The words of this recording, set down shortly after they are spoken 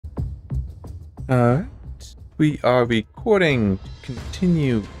Alright, we are recording to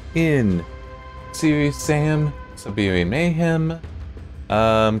continue in Series Sam, Siberian Mayhem,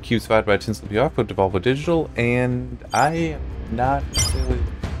 Cubes fired by Tinsley PR for Devolver Digital, and I am not really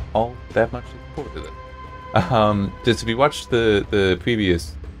all that much looking forward to this. Just if you watched the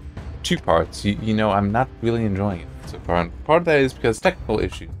previous two parts, you know I'm not really enjoying it so far, and part of that is because technical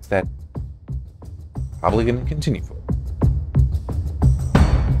issues that probably going to continue for.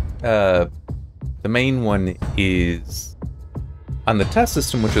 The main one is on the test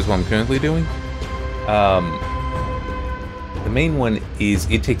system, which is what I'm currently doing. The main one is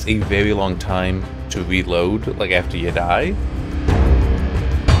it takes a very long time to reload, like after you die,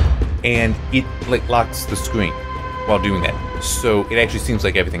 and it like locks the screen while doing that. So it actually seems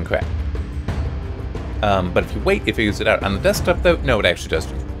like everything cracked. But if you wait, it figures it out. On the desktop, though, no, it actually does,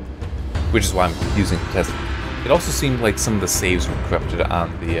 which is why I'm using the test. It also seemed like some of the saves were corrupted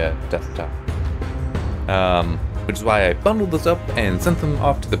on the desktop. Which is why I bundled this up and sent them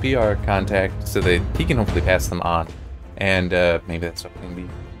off to the PR contact so that he can hopefully pass them on. And maybe that stuff can be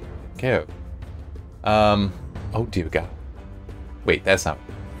taken care of. Oh dear God. Wait, that's not...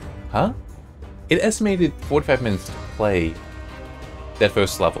 Huh? It estimated 45 minutes to play that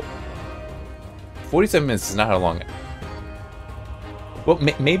first level. 47 minutes is not how long it... Well,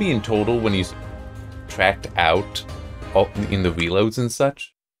 maybe in total when you tracked out all in the reloads and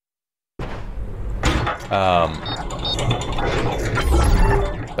such.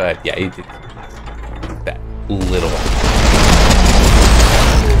 But yeah, it did that little.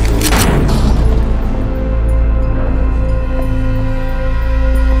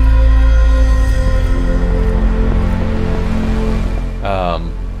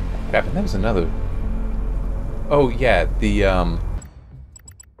 Crap, and that was another. Oh yeah, the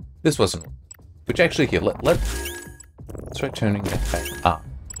this wasn't. Which actually here, let's try turning that back on.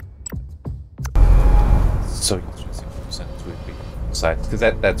 So you can see percentage would be sides, because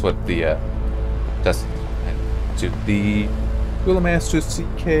that's what the test to the Cooler Master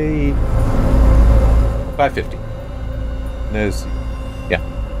CK 550. There's yeah.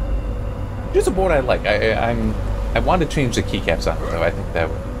 Just a board I like. I want to change the keycaps on it, though. I think that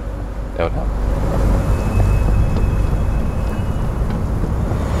would help.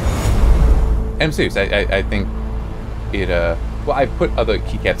 I'm serious. I think it well, I put other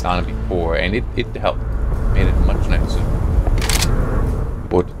keycaps on it before, and it helped. Made it much nicer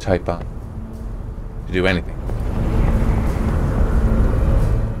board to type on, to do anything.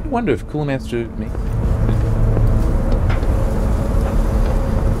 I wonder if Cool Master made...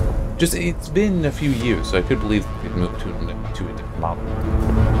 Just, it's been a few years, so I could believe it moved to a different model.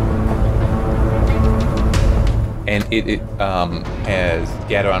 And it has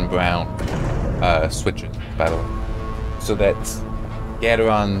Gateron Brown switching, by the way. So that's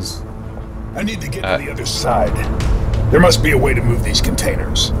Gateron's... I need to get to the other side. There must be a way to move these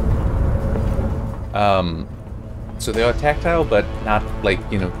containers. So they are tactile, but not like,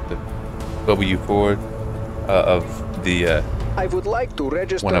 you know, the W4 of the I would like to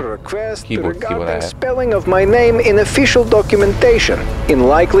register a request keyboard regarding spelling of my name in official documentation, in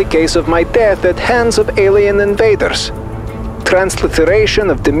likely case of my death at hands of alien invaders. Transliteration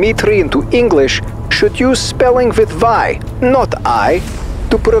of Dmitri into English should use spelling with Y, not I,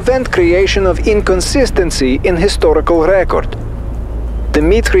 to prevent creation of inconsistency in historical record.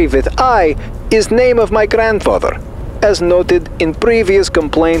 Dmitri with I is name of my grandfather, as noted in previous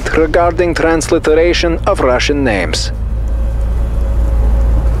complaint regarding transliteration of Russian names.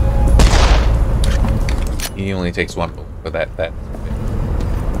 He only takes one bullet for that.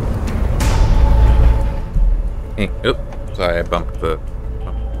 Hey, oops, sorry, I bumped the...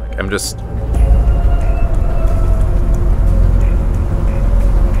 I'm just...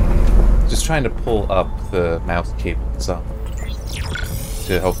 trying to pull up the mouse cable itself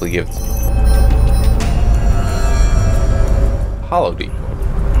to hopefully give it some hollow decoy.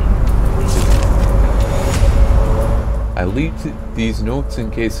 I leave these notes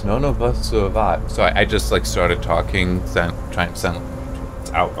in case none of us survive. So I just like started talking, trying to sound.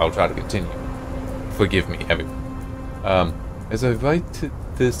 I'll try to continue. Forgive me, everyone. As I write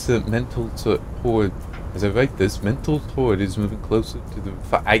this mental horde, this mental horde is moving closer to the.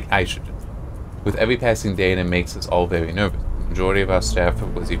 I should just. With every passing day, and it makes us all very nervous. The majority of our staff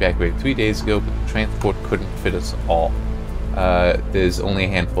was evacuated 3 days ago, but the transport couldn't fit us all. There's only a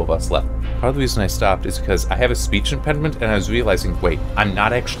handful of us left. Part of the reason I stopped is because I have a speech impediment, and I was realizing, wait, I'm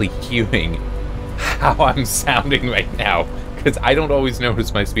not actually hearing how I'm sounding right now, because I don't always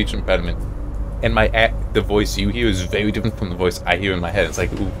notice my speech impediment. And the voice you hear is very different from the voice I hear in my head. It's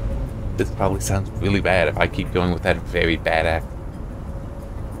like, ooh, this probably sounds really bad if I keep going with that very bad act.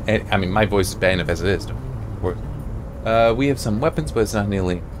 And, I mean, my voice is bad enough as it is. Don't worry. We have some weapons, but it's not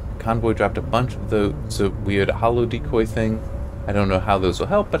nearly. Convoy dropped a bunch of those weird hollow decoy things. I don't know how those will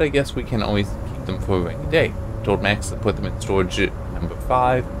help, but I guess we can always keep them for a rainy day. Told Max to put them in storage at number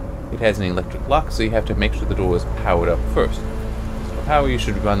 5. It has an electric lock, so you have to make sure the door is powered up first. So for power, you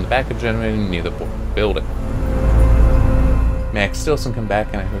should run the backup generator near the building. Max still hasn't come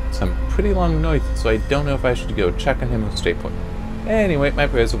back, and I heard some pretty long noises, so I don't know if I should go check on him or stay put. Anyway, my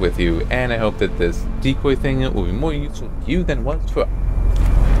prayers are with you, and I hope that this decoy thing will be more useful to you than it was for us.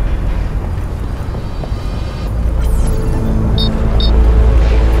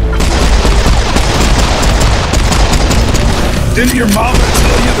 Didn't your mama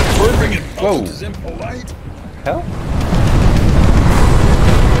tell you that burping in public is impolite? Hell?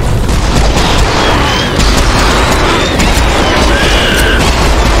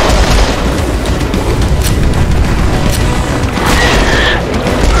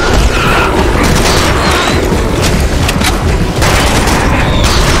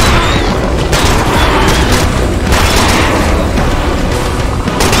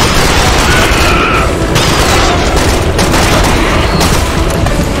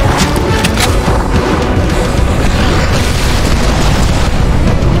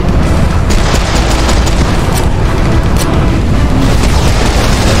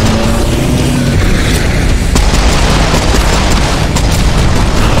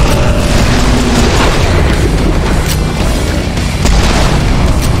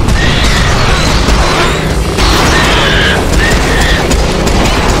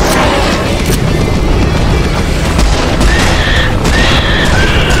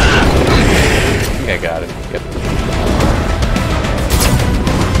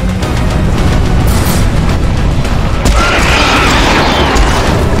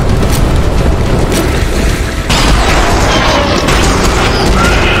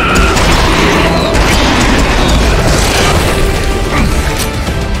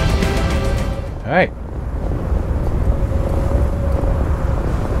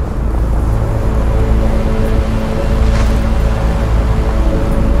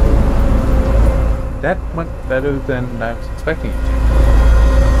 That went better than I was expecting it to.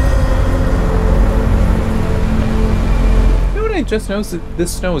 You know what I just noticed? That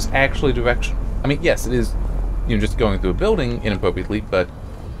this snow is actually directional. I mean, yes, it is, just going through a building inappropriately, but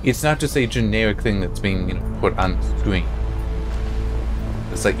it's not just a generic thing that's being, put on the screen.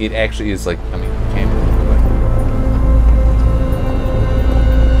 It's like, it actually is like, I mean, it can't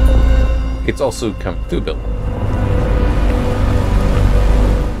be. It's also coming through a building.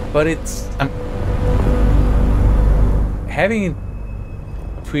 But it's, having it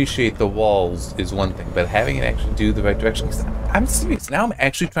appreciate the walls is one thing, but having it actually do the right direction. I'm serious. Now I'm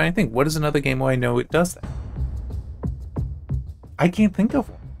actually trying to think, what is another game where I know it does that? I can't think of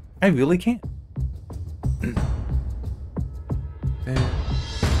one. I really can't.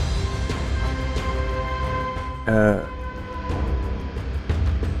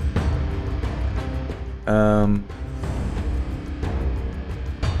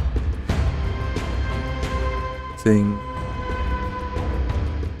 Thing.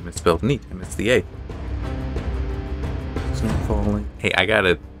 Misspelled neat. I missed the A. Snow falling. Hey, I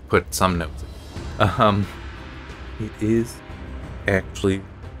gotta put some notes in. It is actually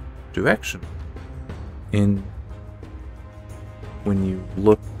directional. When you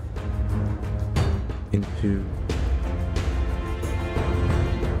look into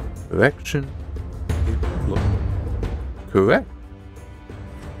direction, it looks correct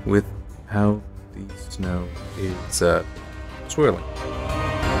with how the snow is swirling.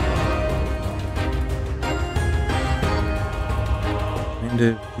 Kind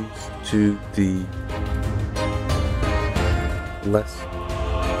of used to the less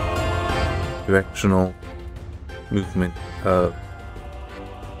directional movement of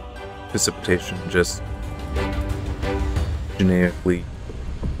precipitation, just generically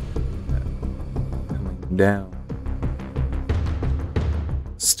coming down.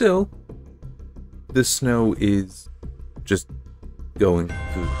 Still, the snow is just going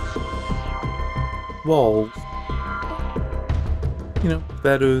through walls,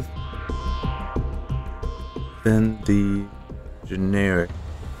 better than the generic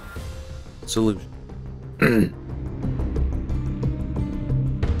solution.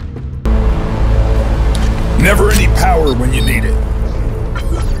 Never any power when you need it.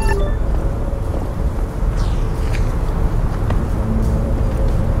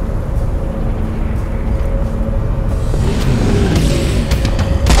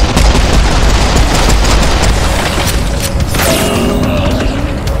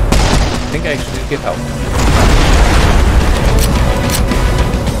 I think I should get help.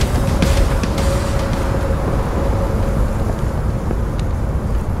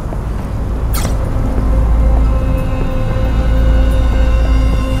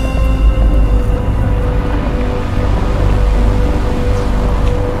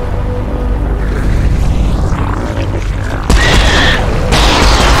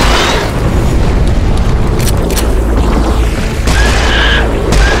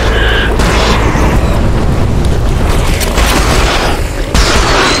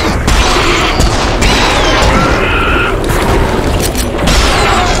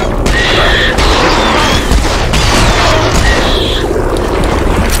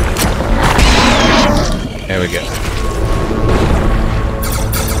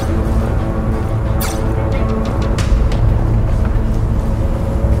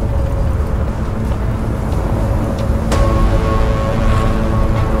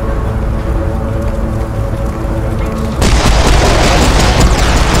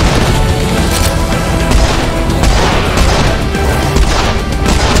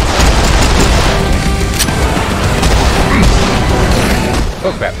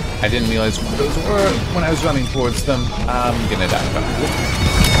 realize what those were when I was running towards them. I'm gonna die.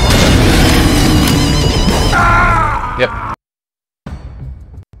 Yep.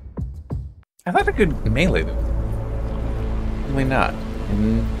 I thought I could melee them. Probably not.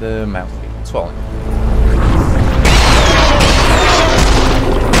 In the mouse. It's falling.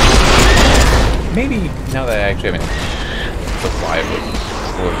 Maybe now that I actually have any supply of it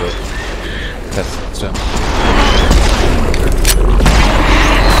for the test system.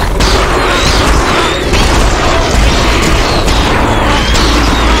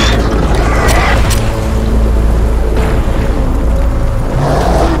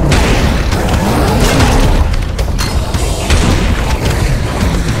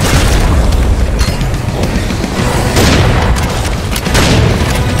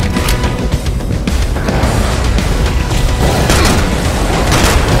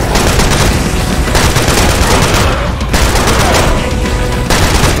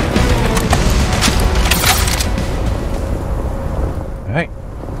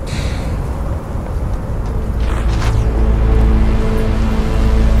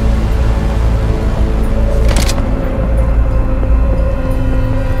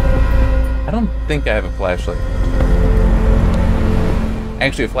 I don't think I have a flashlight.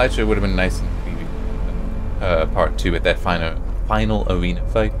 Actually, a flashlight would have been nice in part 2 at that final arena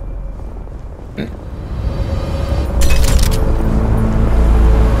fight.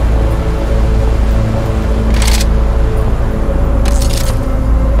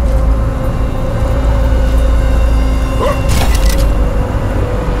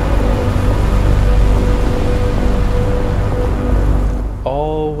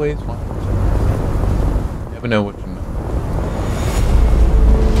 Always one. Never know what you know.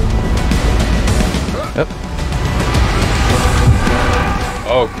 Yep.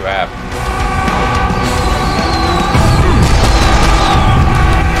 Oh crap.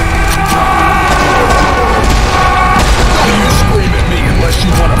 You scream at me unless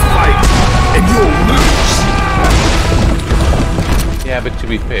you want to fight, and you'll lose. Yeah, but to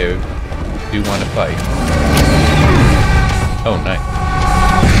be fair, I do want to fight. Oh, nice.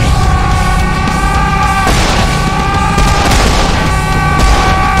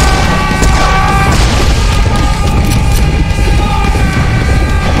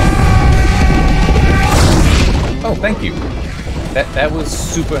 Oh, thank you. That was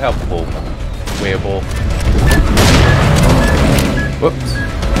super helpful. Wearable. Whoops.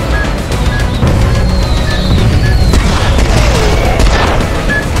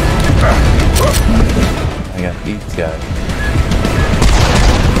 I got these guys.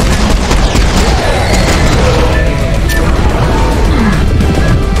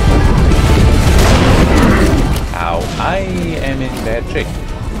 Ow. I am in bad shape.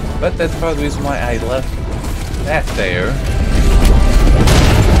 But that's part of the reason why I left that there.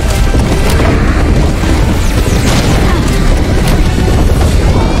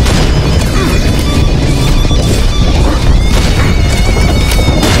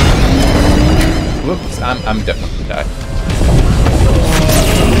 Whoops, I'm definitely dying.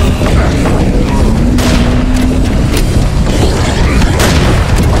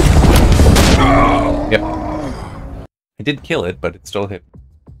 Yep. I did kill it, but it still hit.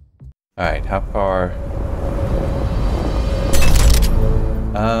 Alright, how far?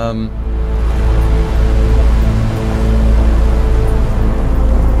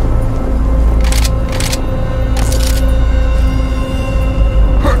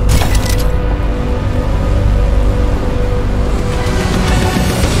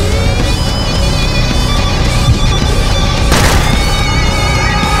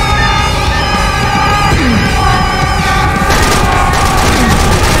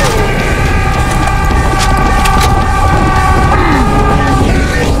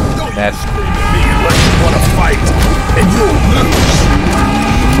 That's Unless you want to fight, and you'll lose.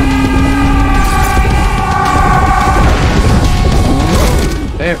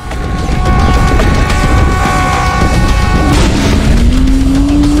 there.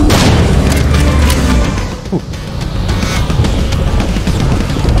 Ooh.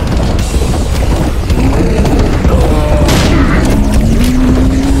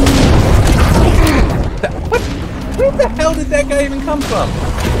 What? Where the hell did that guy even come from?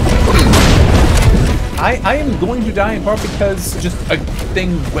 I am going to die in part because just a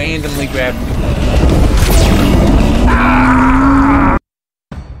thing randomly grabbed me. Ah!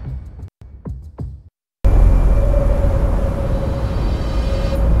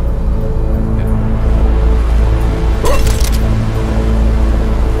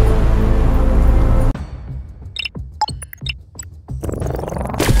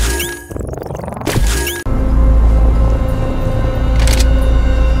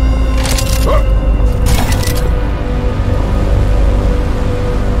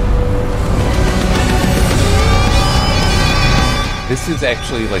 this is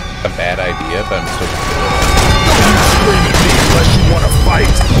actually like a bad idea, but I'm still Don't you scream at me unless you want to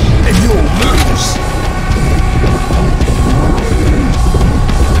fight, and you'll lose.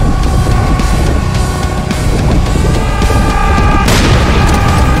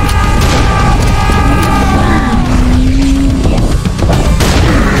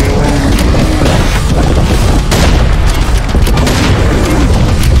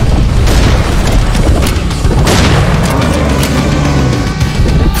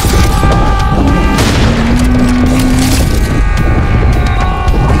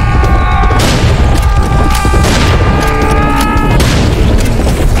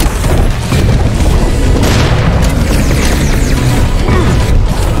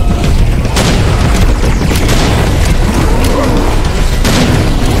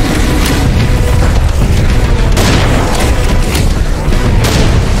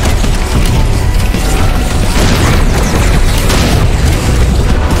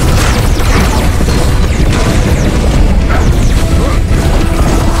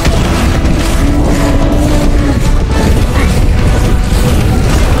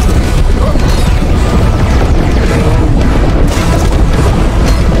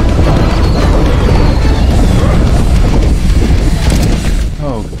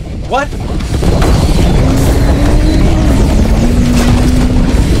 What?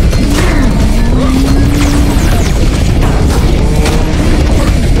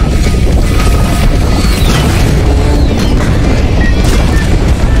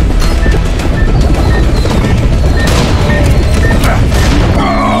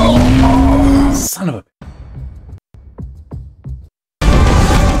 Son of a...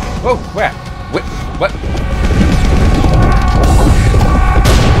 Whoa, crap. Wait, what?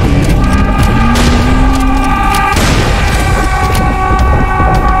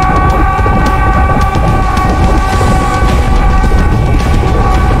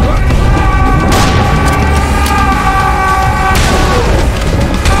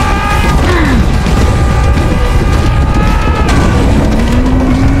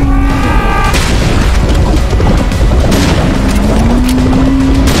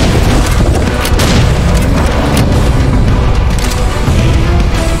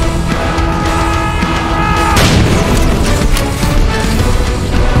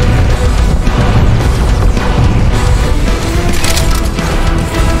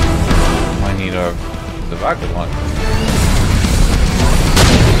 Rocket launcher.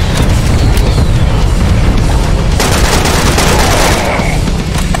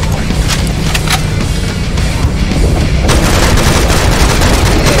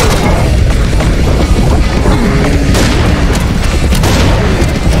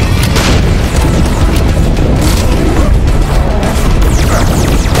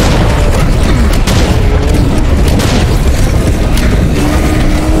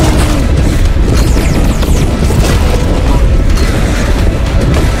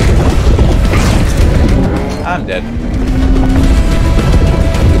 I'm dead.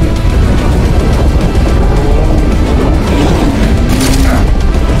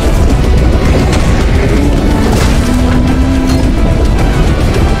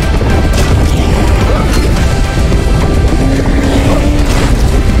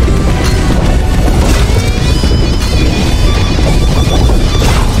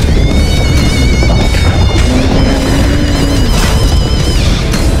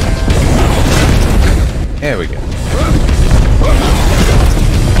 There we go.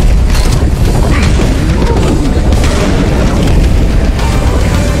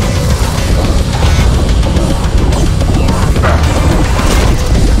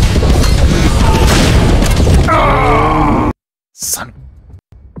 Son.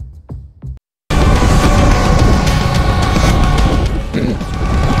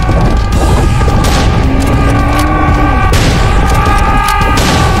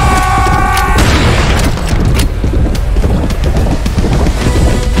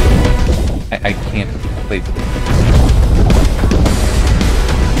 I can't play the game.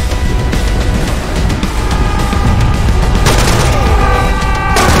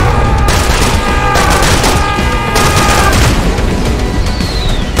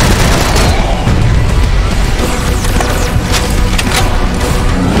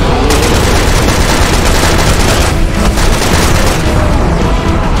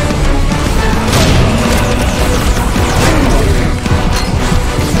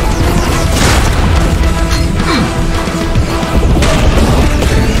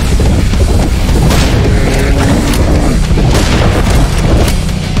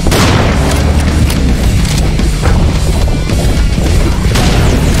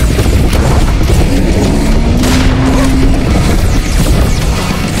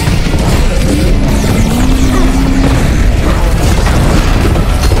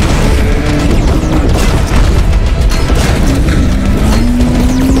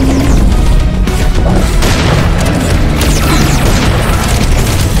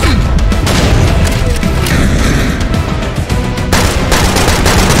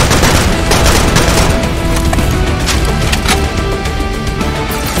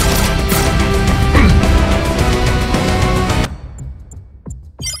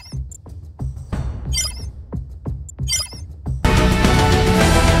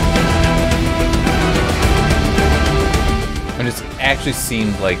 actually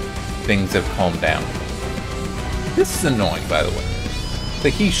seemed like things have calmed down. This is annoying, by the way.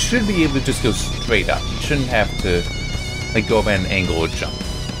 Like, he should be able to just go straight up. He shouldn't have to, like, go up at an angle or jump.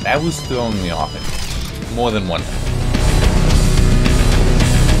 That was throwing me off it. More than one time.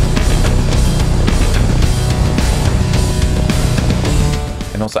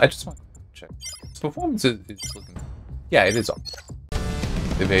 And also, I just want to check. His performance is looking... Yeah, it is up.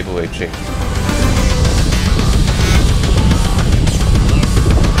 The Beyblade shape.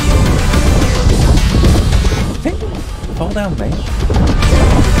 Fall down, mate.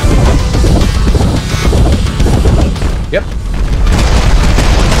 Yep.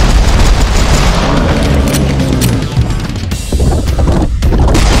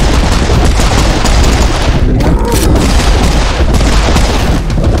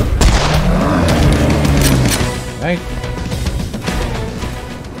 Right.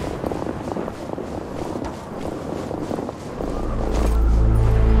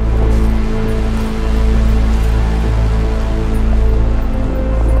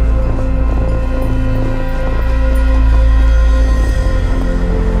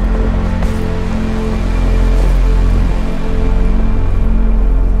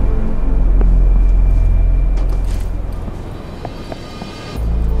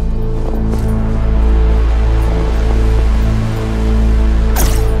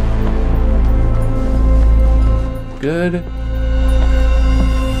 Good.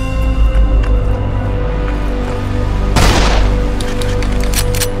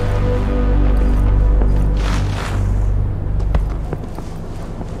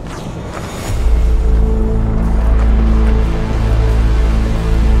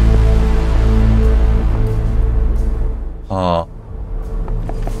 I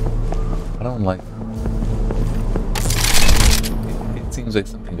don't like it seems like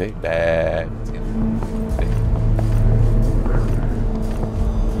something very bad.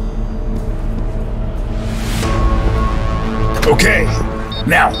 Okay,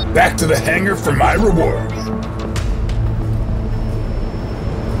 now back to the hangar for my reward.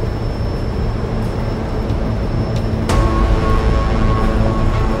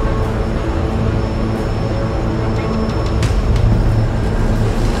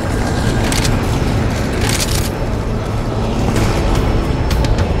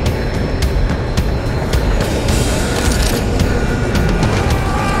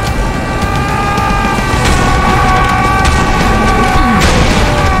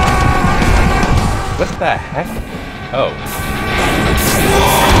 What the heck? Oh.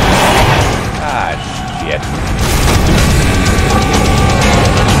 Ah, shit.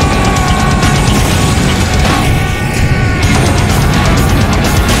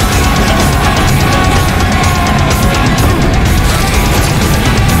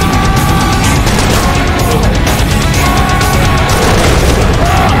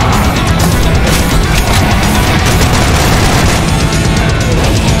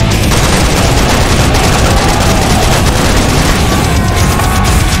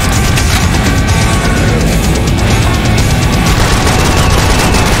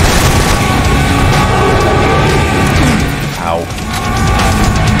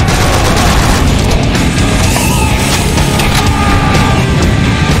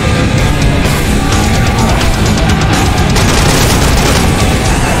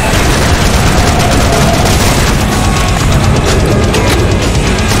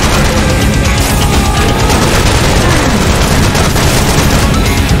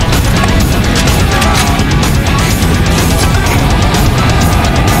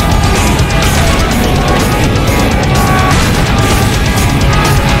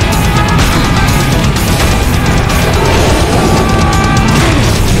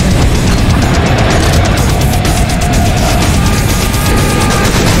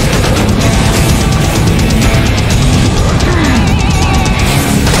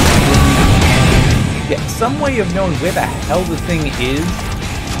 Some way of knowing where the hell the thing is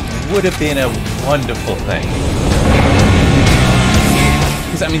would have been a wonderful thing.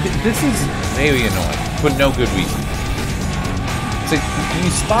 Because, I mean, this is very annoying for no good reason. So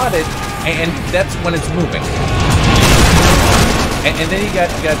you spot it, and that's when it's moving. And then you got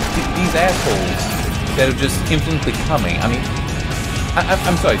these assholes that are just infinitely coming. I mean,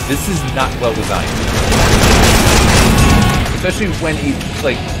 I'm sorry, this is not well designed. Especially when he's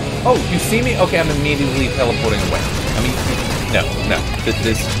like, oh, you see me? Okay, I'm immediately teleporting away. I mean, no. This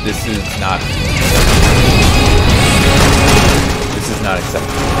is not. This is not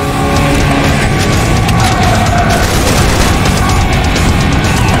acceptable.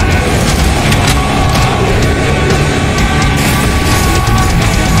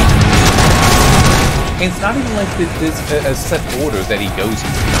 And it's not even like there's a set order that he goes in.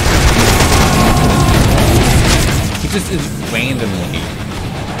 He just is randomly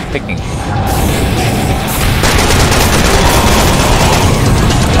picking.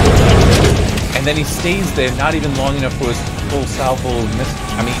 And then he stays there not even long enough for his full salvo miss.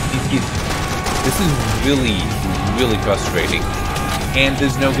 I mean, this is really, really frustrating. And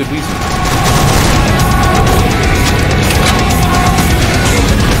there's no good reason.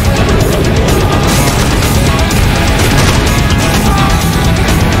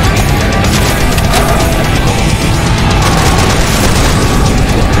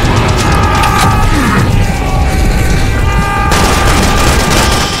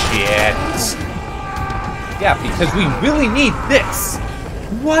 Yeah, because we really need this.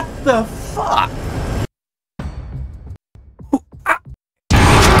 What the fuck?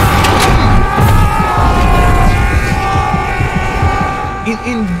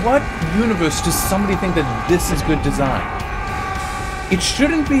 In what universe does somebody think that this is good design? It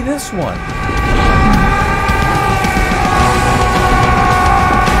shouldn't be this one.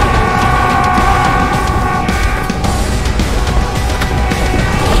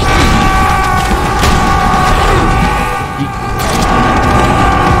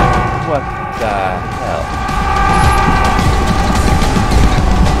 What the hell?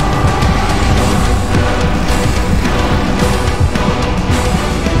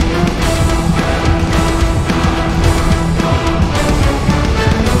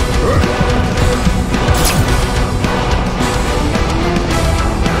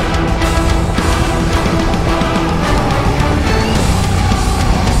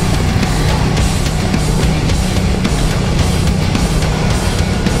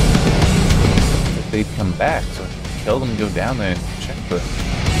 They'd come back, so I could tell them to go down there and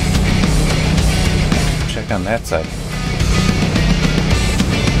check on that side.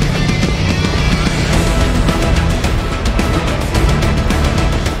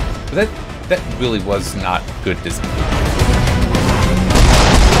 But that really was not good design.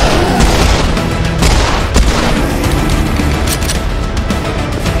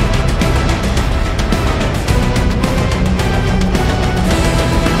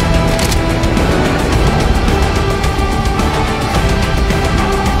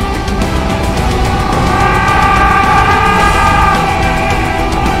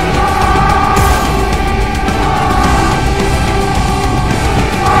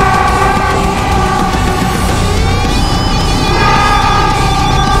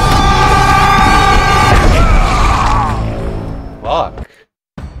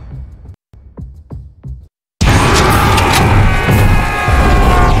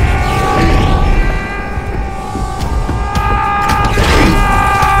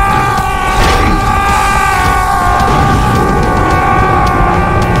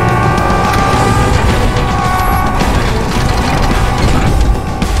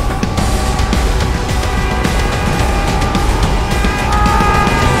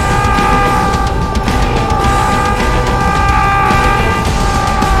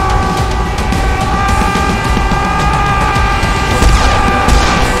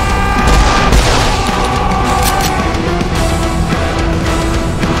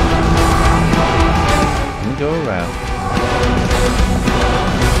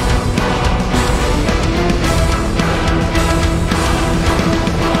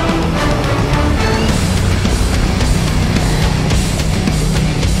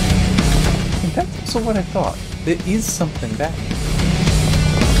 So what I thought, there is something back here.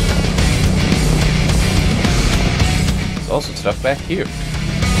 There's also stuff back here.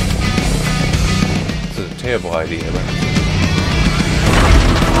 This is a terrible idea, but...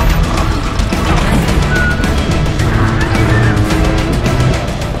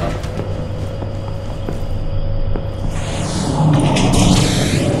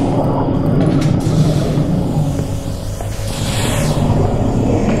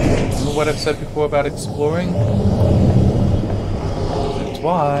 what I've said before about exploring? That's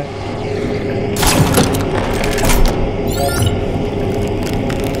why.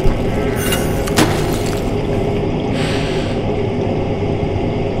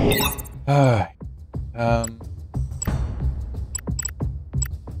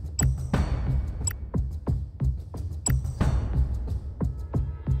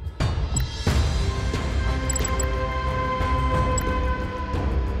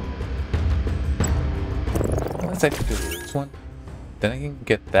 I could do this one, then I can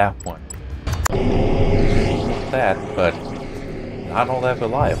get that one. Not that, but not all that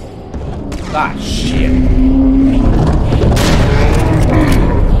reliable. Ah, shit!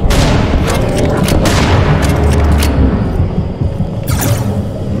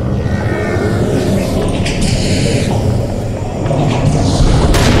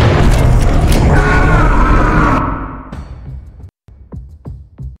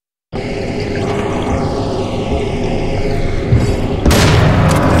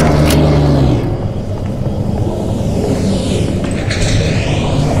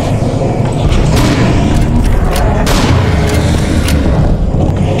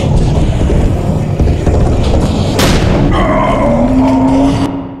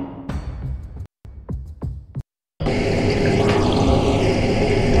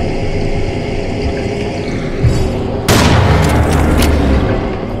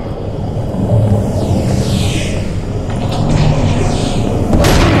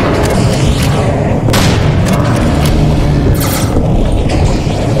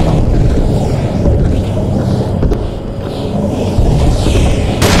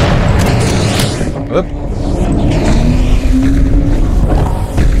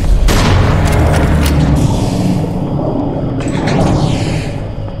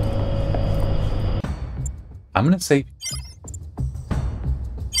 I'm gonna save you.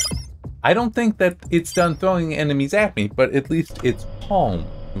 I don't think that it's done throwing enemies at me, but at least it's home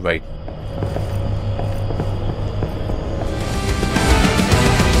right.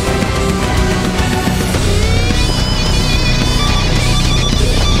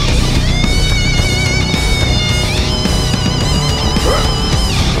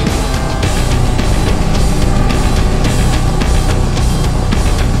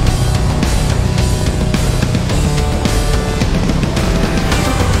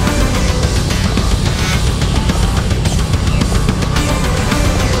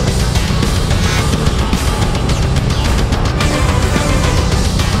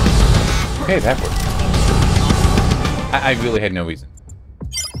 Okay, that worked. I really had no reason.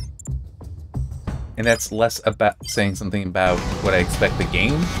 And that's less about saying something about what I expect the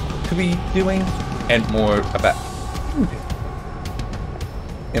game to be doing, and more about...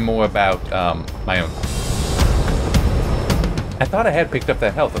 and more about, my own. I thought I had picked up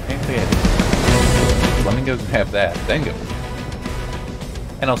that health. Apparently I didn't. Let me go grab that, then go.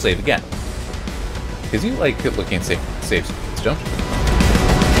 And I'll save again. Because you like looking at save screens, don't you?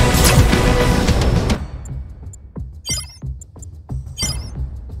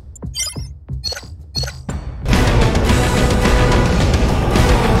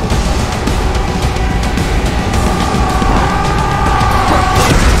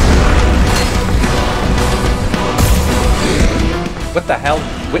 What the hell?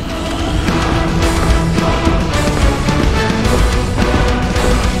 Wait.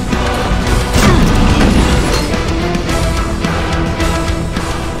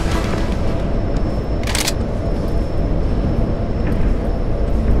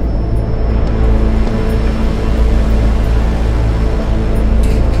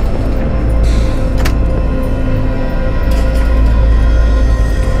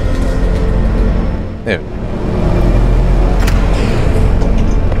 There.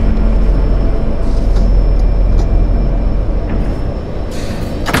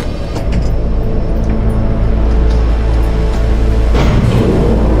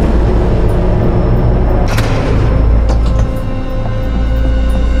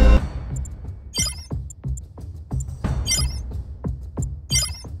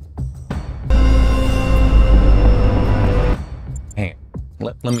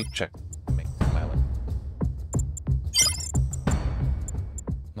 Let me check. Make my life.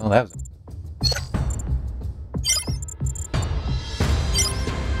 No, that was it.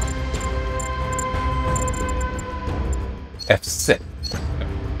 F6.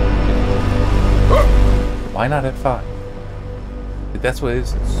 Why not F5? That's what it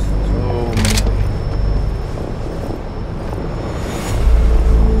is. So many.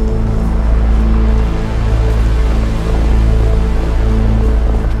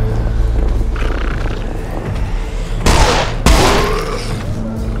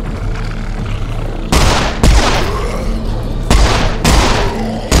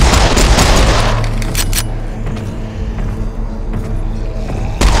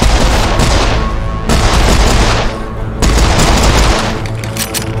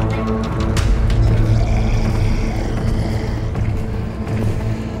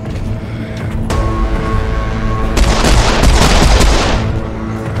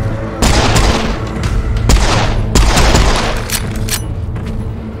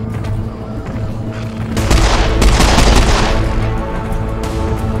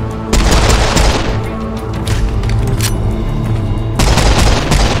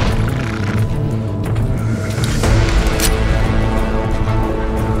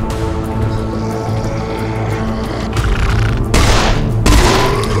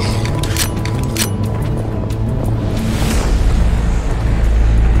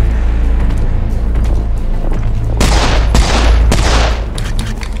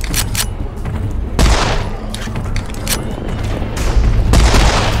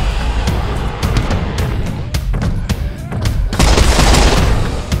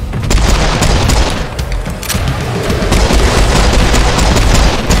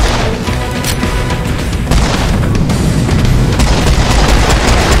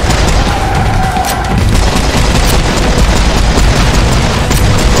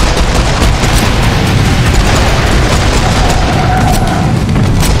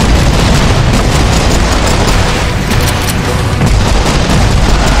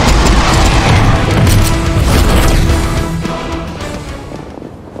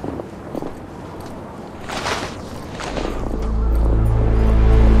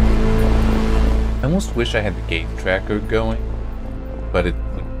 I almost wish I had the gate tracker going, but it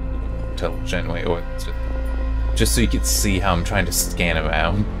wouldn't tell us anyway, or just so you could see how I'm trying to scan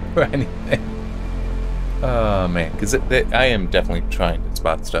around for anything. Oh man, because I am definitely trying to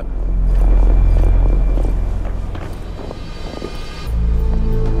spot stuff.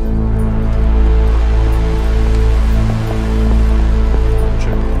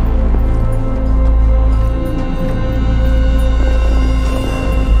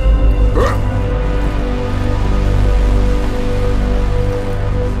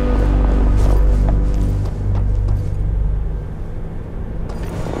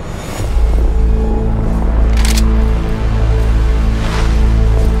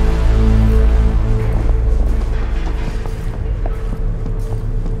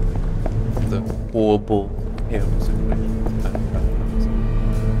 Horrible hell situation.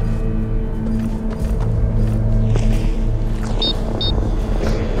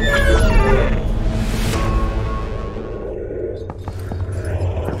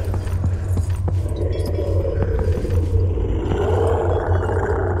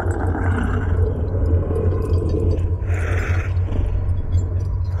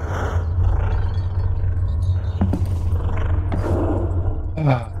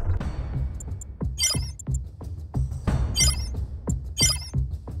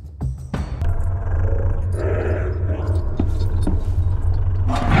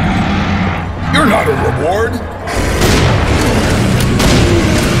 You're not a reward!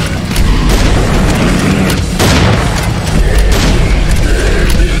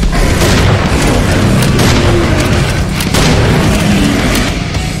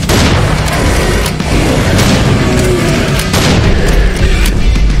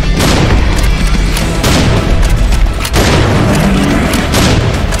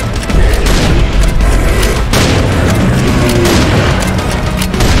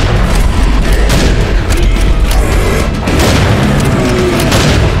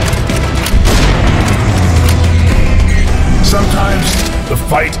 The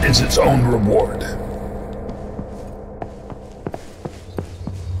fight is its own reward.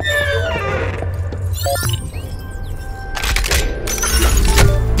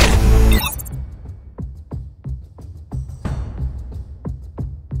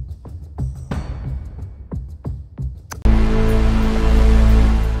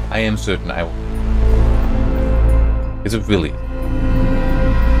 I am certain I will. Is it really?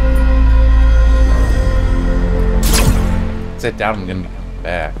 Sit down, I'm gonna be coming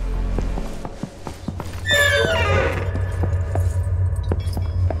back.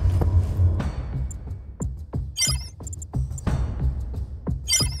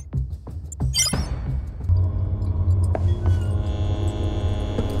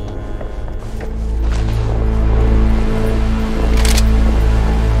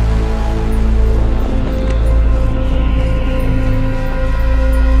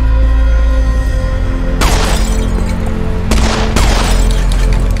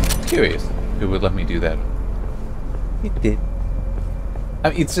 Curious who would let me do that. It did. I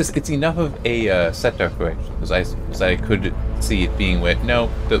mean, it's enough of a set decoration because I could see it being wet. No,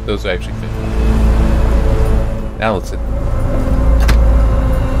 those are actually fit. Now let's sit.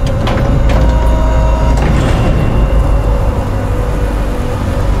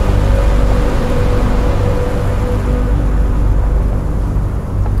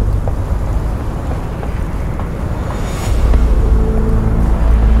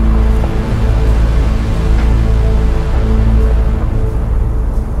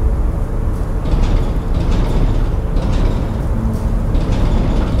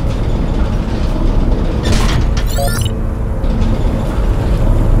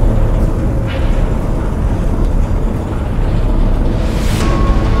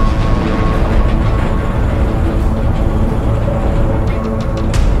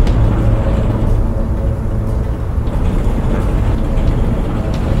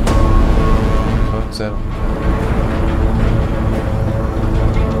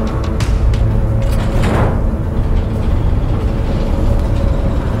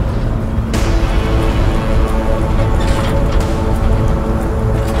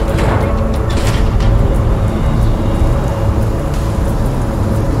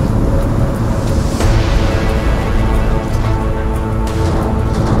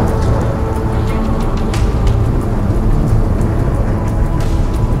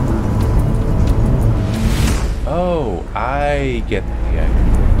 I get the idea.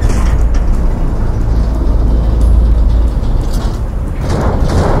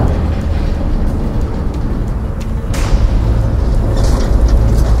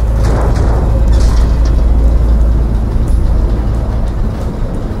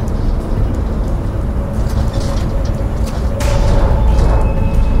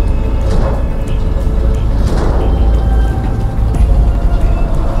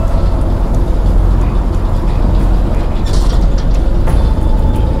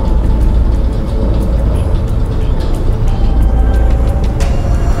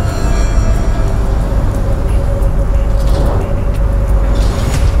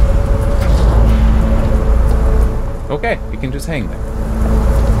 can just hang there.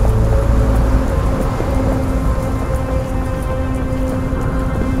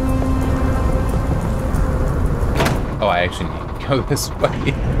 Oh, I actually need to go this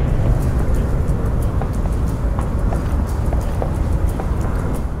way.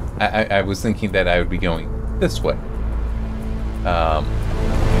 I was thinking that I would be going this way.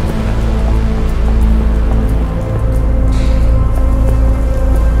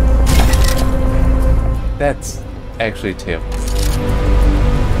 That's actually terrible.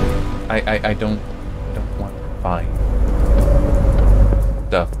 I don't want to find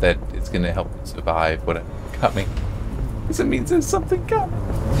stuff that is going to help me survive whatever's coming. Because it means there's something coming.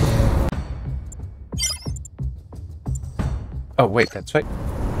 Oh, wait, that's right.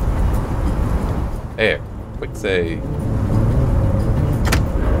 There. Quick save.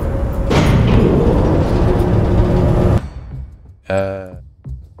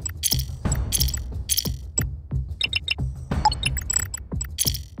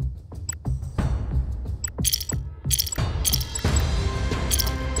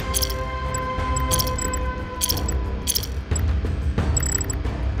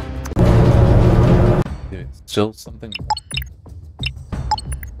 There's still something.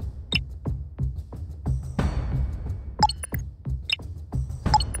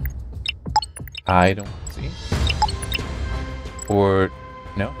 I don't see. Or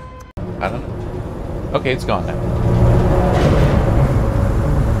no? I don't know. Okay, it's gone now.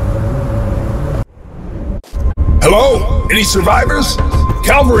 Hello? Any survivors?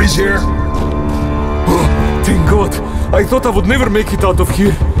 Cavalry's here. Thank God. I thought I would never make it out of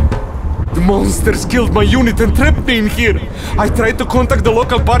here. The monsters killed my unit and trapped me in here. I tried to contact the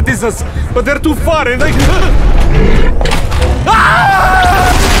local partisans, but they're too far and I...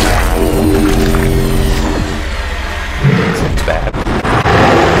 Bad.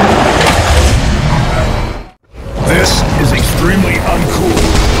 This is extremely uncool.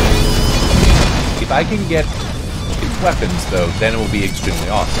 If I can get its weapons, though, then it will be extremely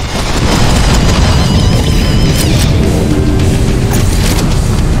awesome.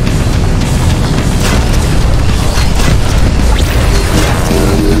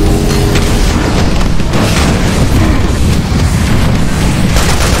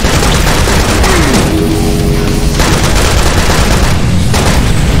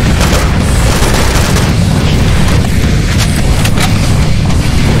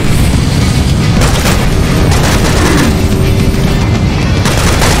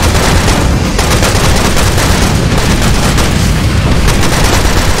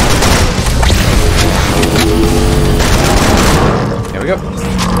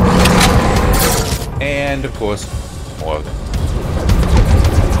 And of course, more of them.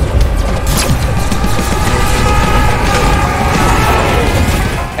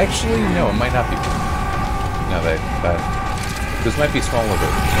 Actually, no, it might not be. No, this might be smaller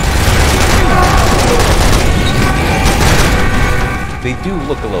versions. They do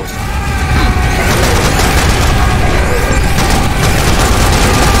look a little small.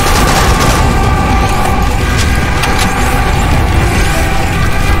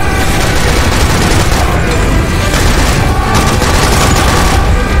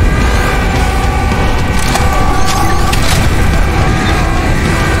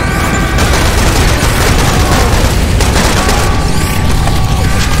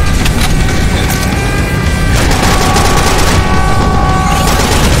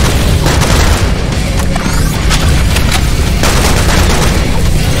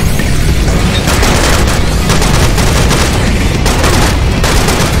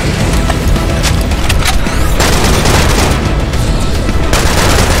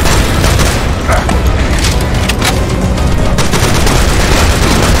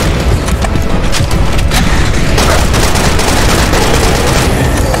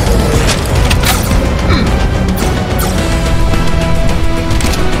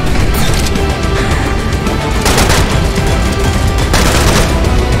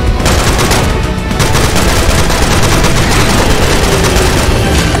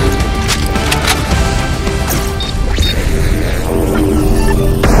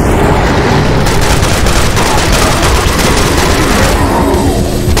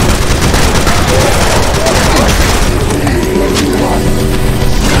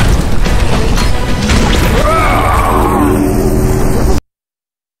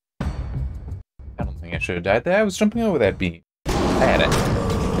 Should have died there. I was jumping over that beam. I had it.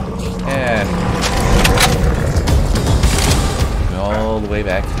 And all the way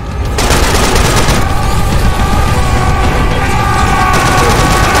back.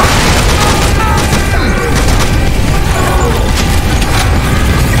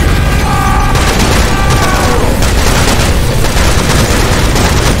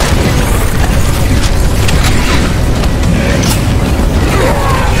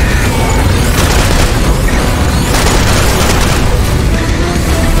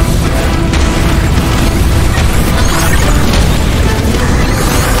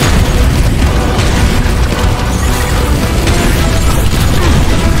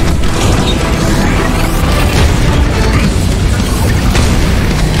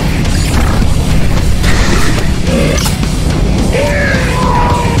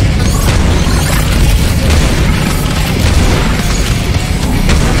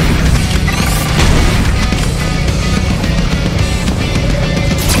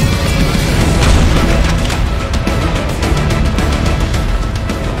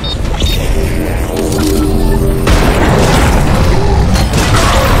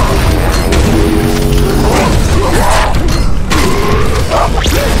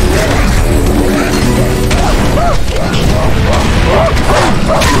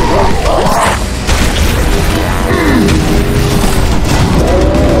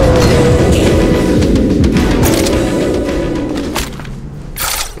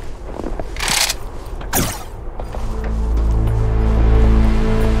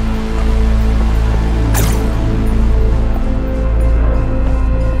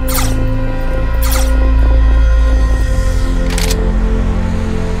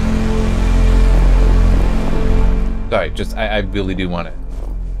 I really do want to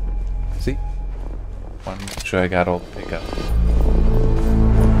see. Want to make sure I got all the pickup.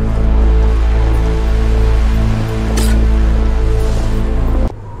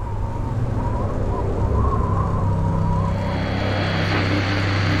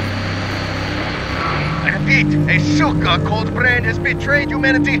 A Silka called Brand has betrayed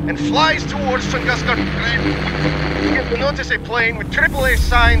humanity and flies towards Tunguska. If you notice a plane with AAA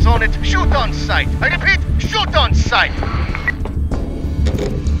signs on it, shoot on sight. I repeat, shoot on sight.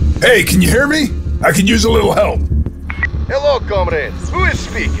 Hey, can you hear me? I could use a little help. Hello, comrades. Who is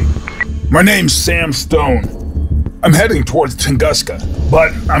speaking? My name's Sam Stone. I'm heading towards Tunguska,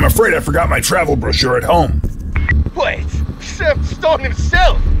 but I'm afraid I forgot my travel brochure at home. Wait, Sam Stone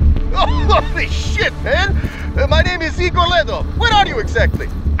himself? Oh, holy shit, man! My name is Igor Ledo. Where are you exactly?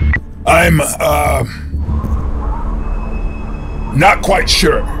 I'm, not quite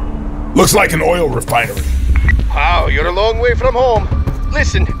sure. Looks like an oil refinery. Wow, you're a long way from home.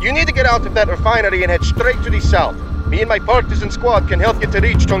 Listen, you need to get out of that refinery and head straight to the south. Me and my partisan squad can help you to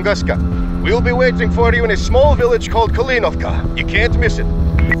reach Tunguska. We'll be waiting for you in a small village called Kalinovka. You can't miss it.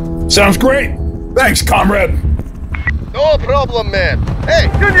 Sounds great. Thanks, comrade. No problem, man. Hey,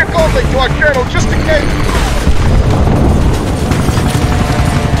 give your contact to our colonel just in case.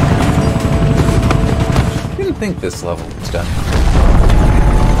 I didn't think this level was done.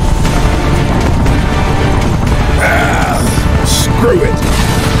 Screw it.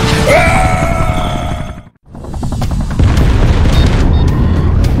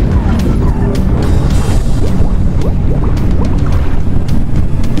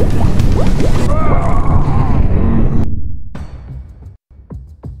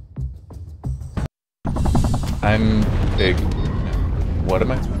 I'm big. What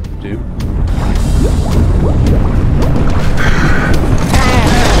am I supposed to do?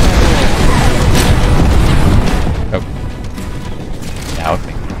 Oh. Now it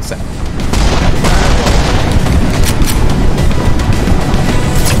makes sense.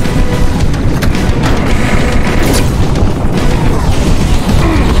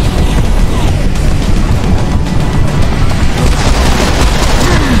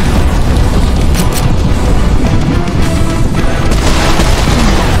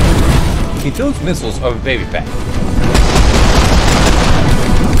 Those missiles are very fast.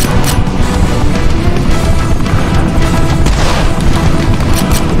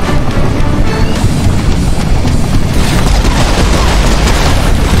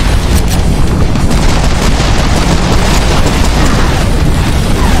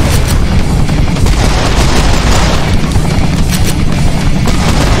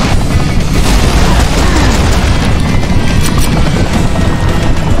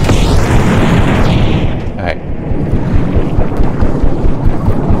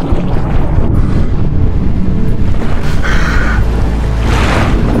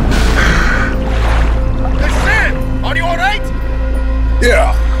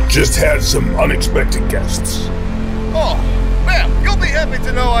 Just had some unexpected guests. Oh, well, you'll be happy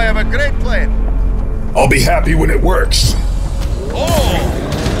to know I have a great plan. I'll be happy when it works. Oh,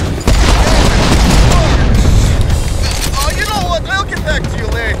 you know what? I'll get back to you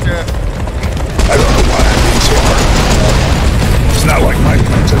later. I don't know why I'm being so hard. It's not like my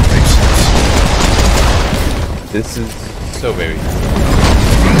plans that make sense. This is so very...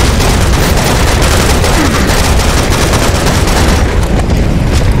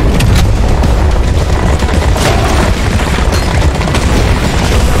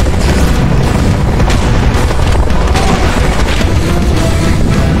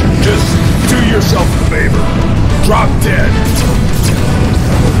 Yourself a favor. Drop dead.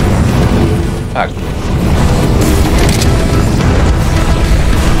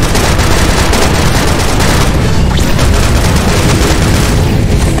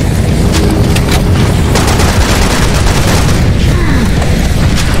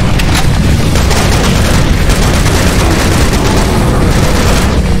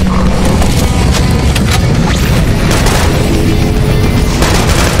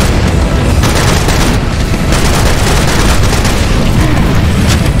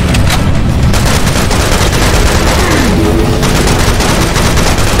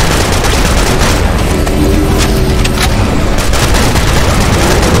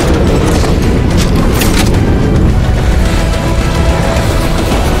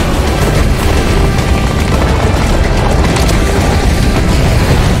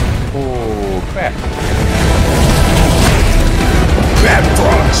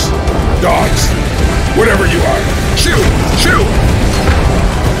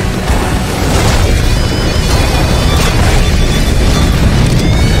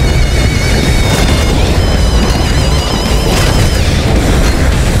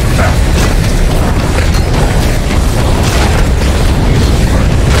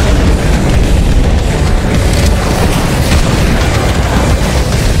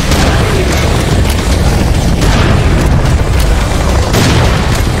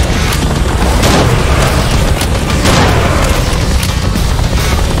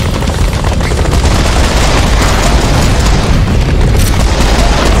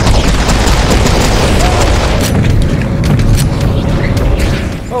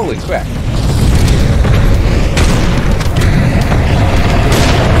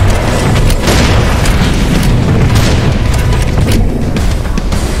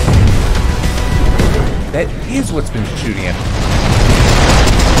 That is what's been shooting at me.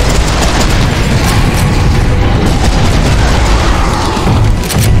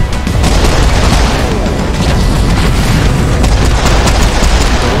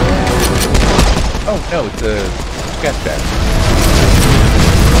 Oh no, it's a gas bag.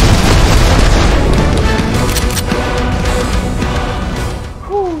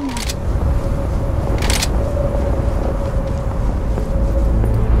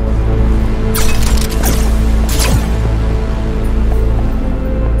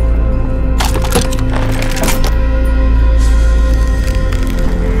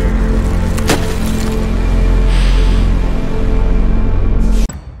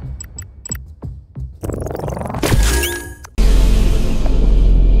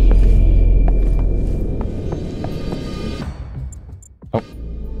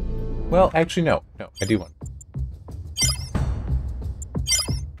 Well, actually, no, I do want.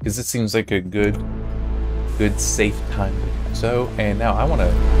 Because this seems like a good, safe time to do so. And now I want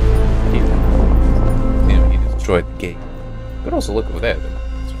to, he destroyed the gate. But also look over there,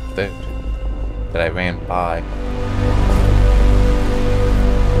 too, that I ran by.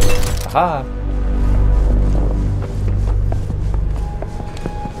 Aha!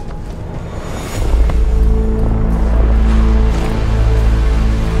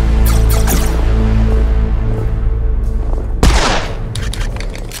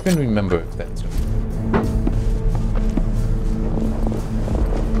 I can remember if that's right.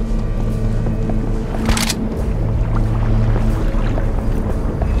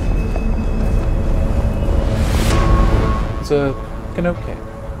 It's an okay.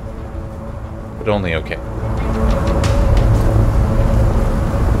 But only okay.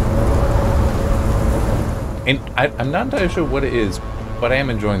 And I'm not entirely sure what it is, but I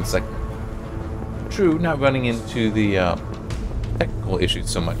am enjoying the segment. True, not running into the technical issues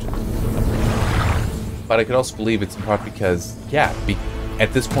so much. But I could also believe it's in part because, yeah,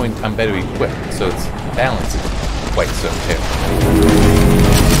 at this point I'm better equipped, so it's balancing quite so too.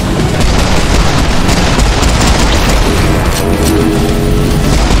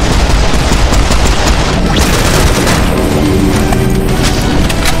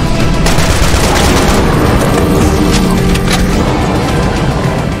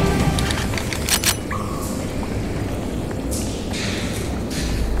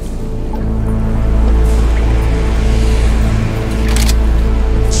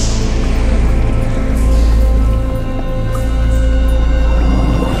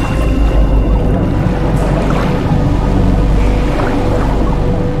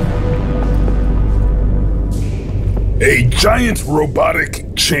 A giant robotic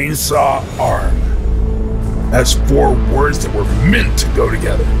chainsaw arm. That's 4 words that were meant to go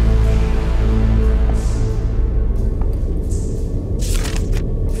together.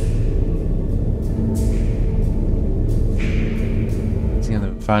 See on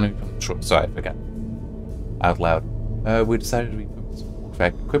the refinery from the short side, I forgot. Out loud. We decided to repurpose some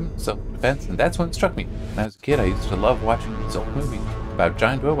factory equipment, self-defense, and that's when it struck me. When I was a kid, I used to love watching these old movies about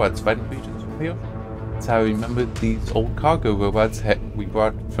giant robots fighting creatures from the ocean. That's how I remembered these old cargo robots we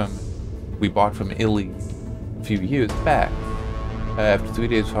bought from Italy a few years back. After 3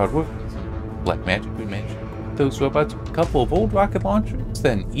 days of hard work and some black magic, we managed to equip those robots with a couple of old rocket launchers.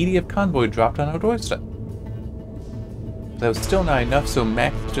 Then EDF convoy dropped on our doorstep. That was still not enough, so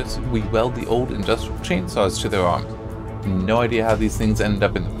Max suggested we weld the old industrial chainsaws to their arms. No idea how these things ended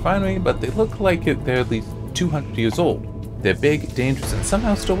up in the refinery, but they look like they're at least 200 years old. They're big, dangerous, and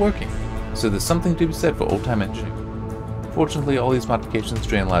somehow still working. So there's something to be said for old-time engineering. Fortunately, all these modifications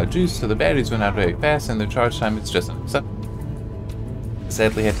drain a lot of juice, so the batteries run out very fast, and their charge time is just unacceptable.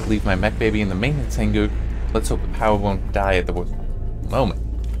 Sadly, I had to leave my mech baby in the maintenance hangar. Let's hope the power won't die at the worst moment.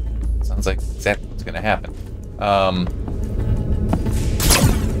 Sounds like exactly what's gonna happen.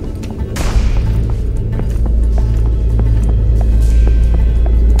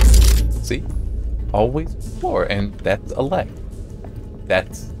 See? Always explore, and that's a leg.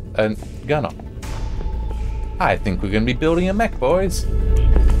 That's a gun on. I think we're gonna be building a mech, boys.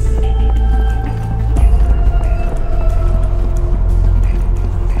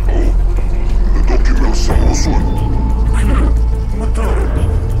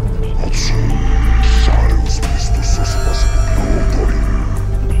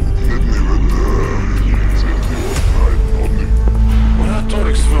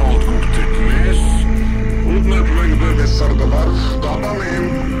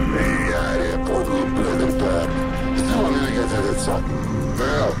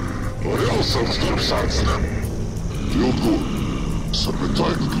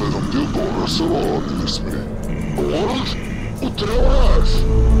 Orad, utreoras,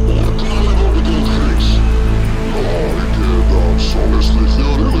 orad,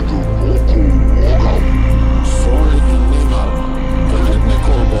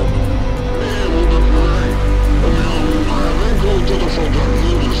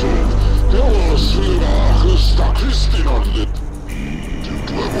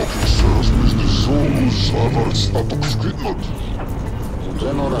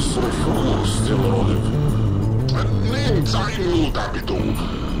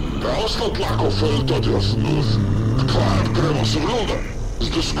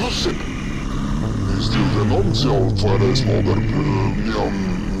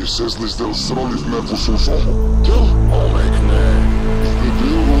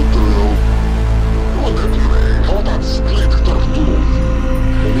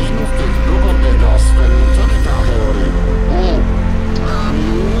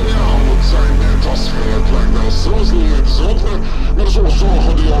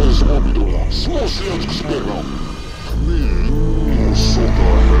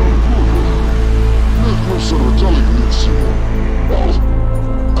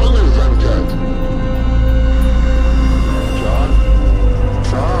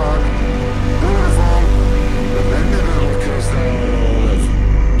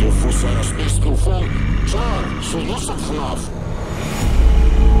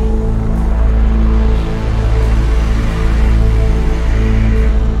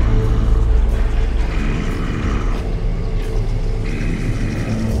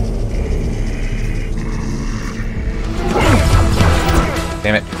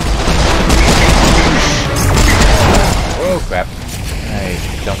 Damn it. Oh crap. I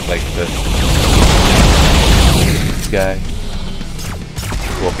don't like this guy.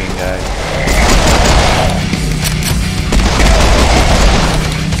 Walking guy.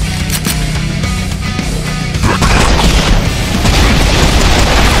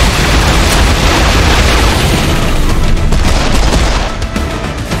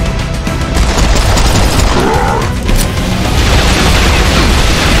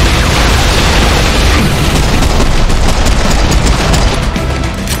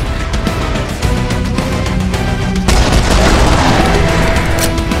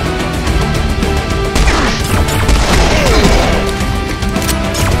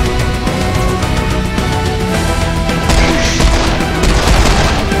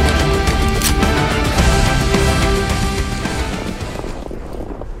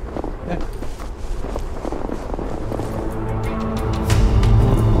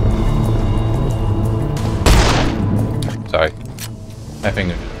 Sorry. My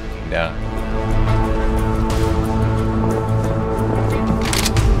finger down.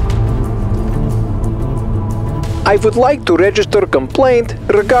 I would like to register a complaint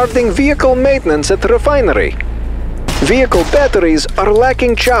regarding vehicle maintenance at the refinery. Vehicle batteries are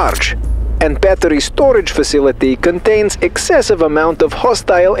lacking charge, and battery storage facility contains excessive amount of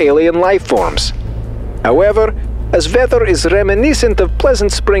hostile alien life forms. However, as weather is reminiscent of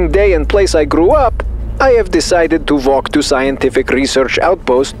Pleasant Spring Day and place I grew up, I have decided to walk to Scientific Research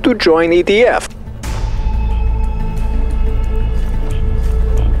Outpost to join ETF.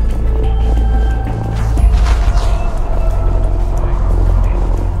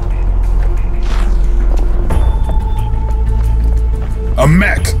 A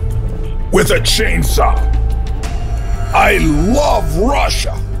mech with a chainsaw. I love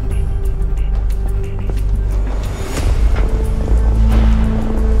Russia.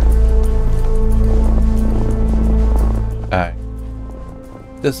 Alright.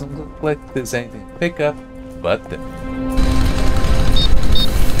 Doesn't look like there's anything to pick up, but then.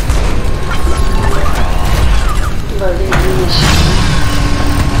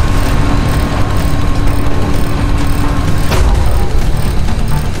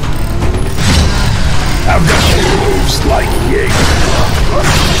 I've got moves like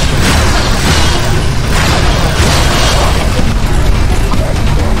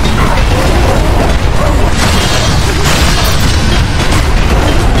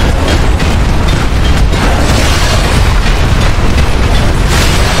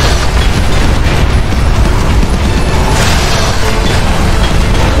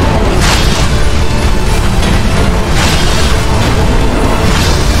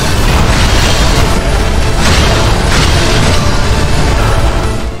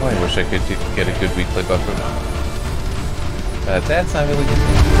I could get a good replay buffer. But that's not really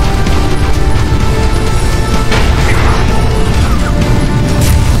good.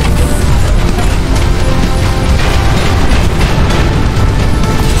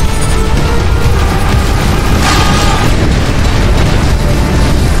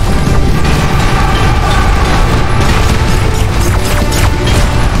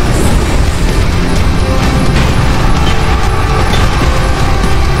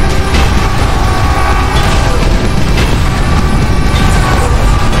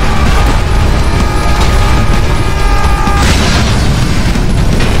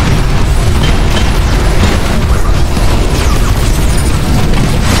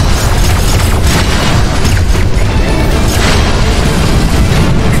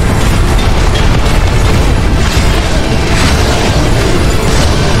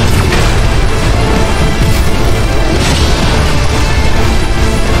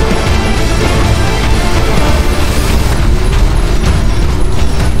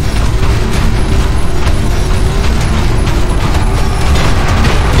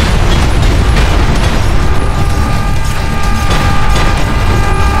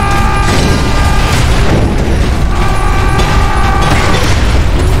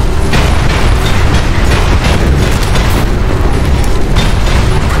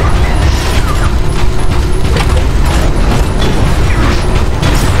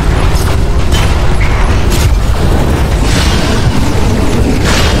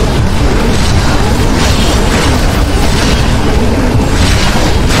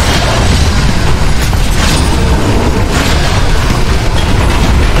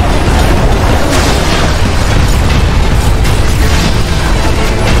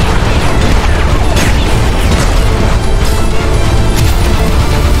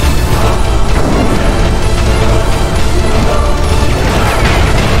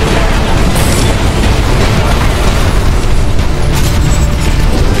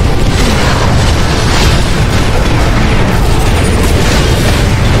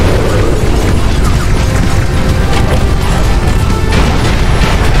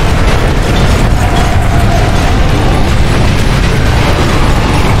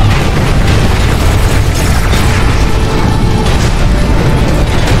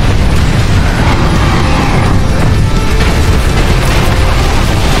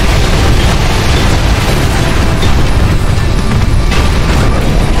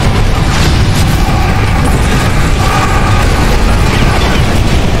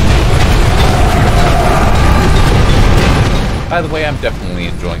 By the way, I'm definitely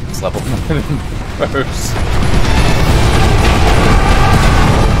enjoying this level more than the first.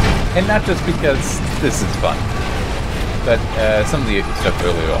 And not just because this is fun, but some of the stuff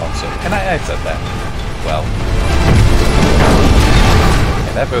earlier also. And I said that. Well,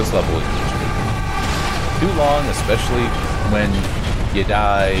 yeah, that first level was too long, especially when you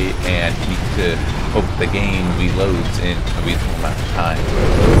die and you need to hope the game reloads in a reasonable amount of time.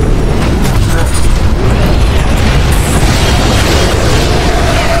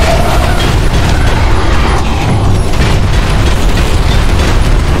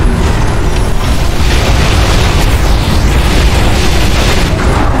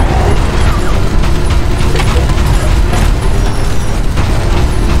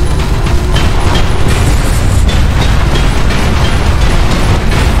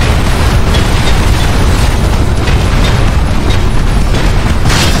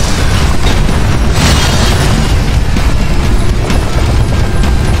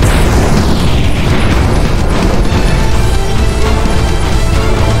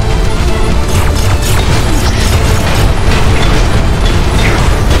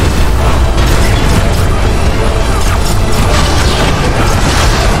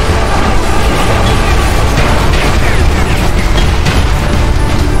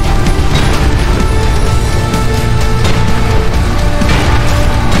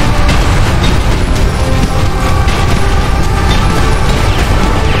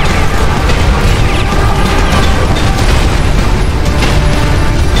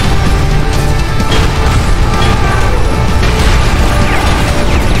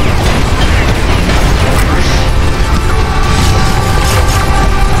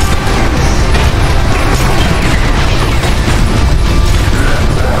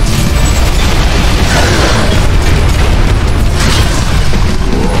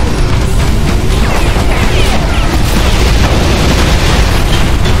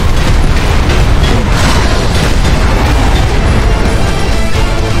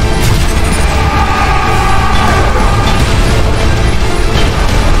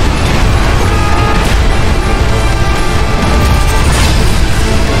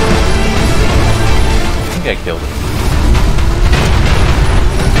 I killed it.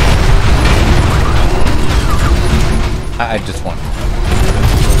 I just won.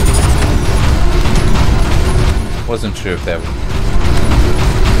 Wasn't sure if that would...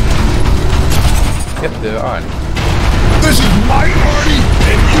 Yep, there are. This is my party,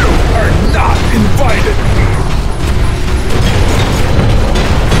 and you are not invited!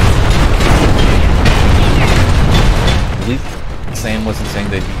 At least Sam wasn't saying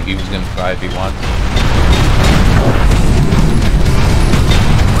that he was going to try if he wants.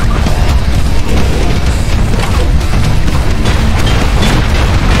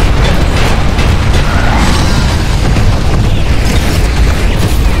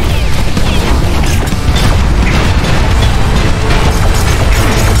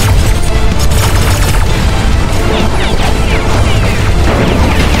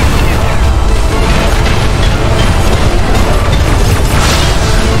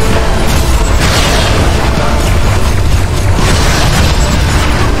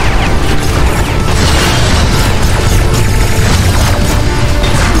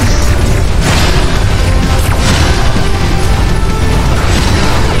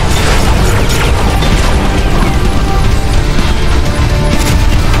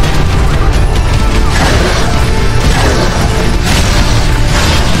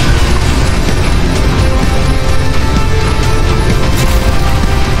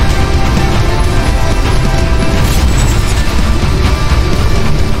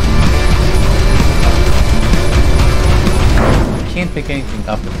 Pick anything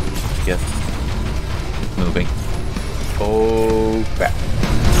up and get moving. Oh crap.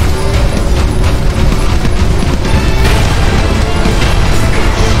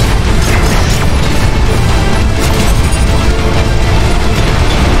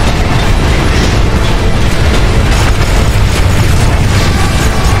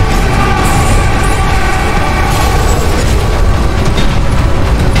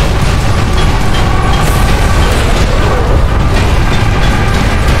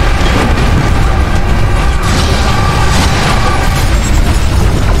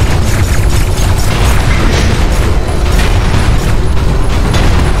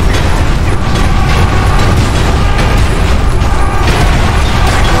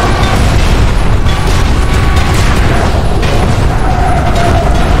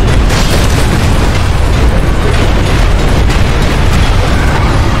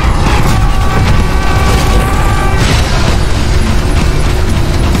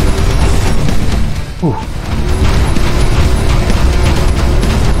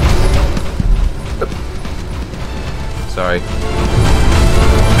 sorry.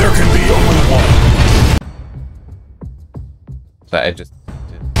 There can be only one. So I just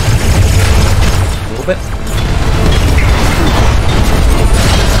did a little bit.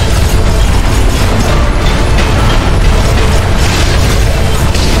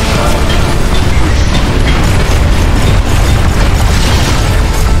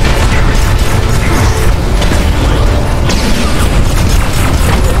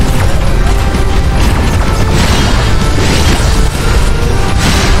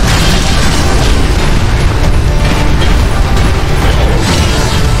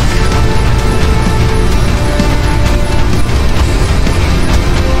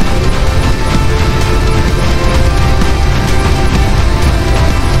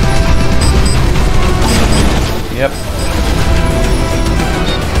 Yep.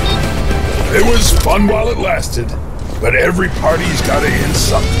 It was fun while it lasted, but every party's gotta end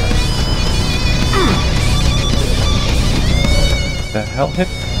sometime. The hell hit?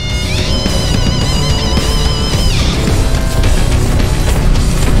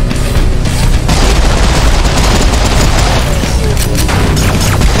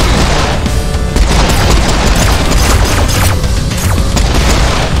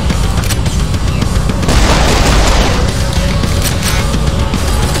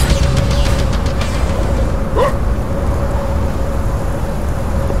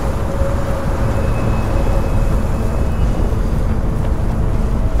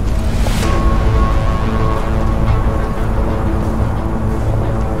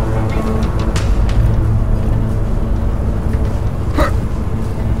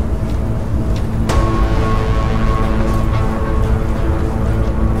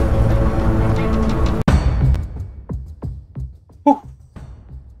 Whew.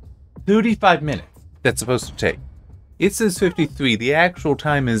 35 minutes that's supposed to take. It says 53. The actual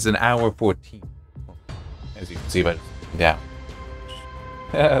time is an hour 14. As you can see by down.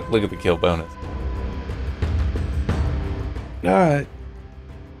 Look at the kill bonus. Alright.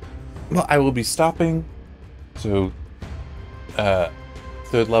 Well, I will be stopping. So,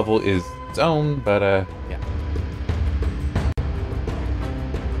 third level is its own, but, yeah.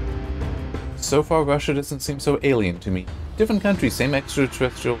 So far, Russia doesn't seem so alien to me. Different country, same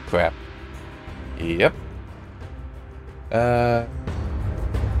extraterrestrial crap. Yep.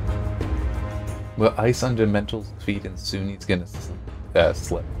 Well, ice under mental feet and soon he's gonna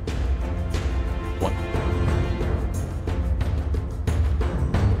slip. One.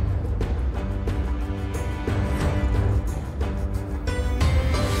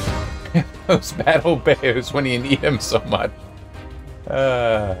 Those battle bears when you need them so much.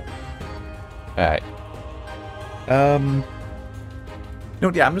 Alright. No,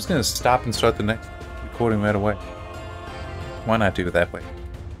 yeah, I'm just gonna stop and start the next recording right away. Why not do it that way?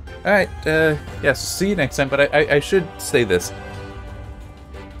 Alright, yeah, see you next time, but I should say this.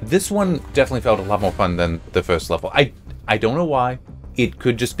 This one definitely felt a lot more fun than the first level. I don't know why. It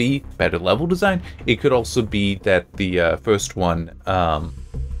could just be better level design. It could also be that the first one, the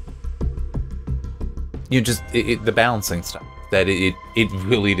balancing stuff. That it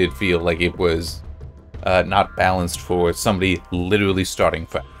really did feel like it was not balanced for somebody literally starting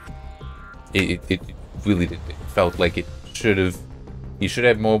fresh. It really did. It felt like it should have. He should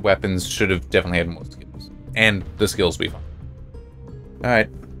have more weapons. Should have definitely had more skills, and the skills be fun. All right.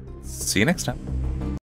 See you next time.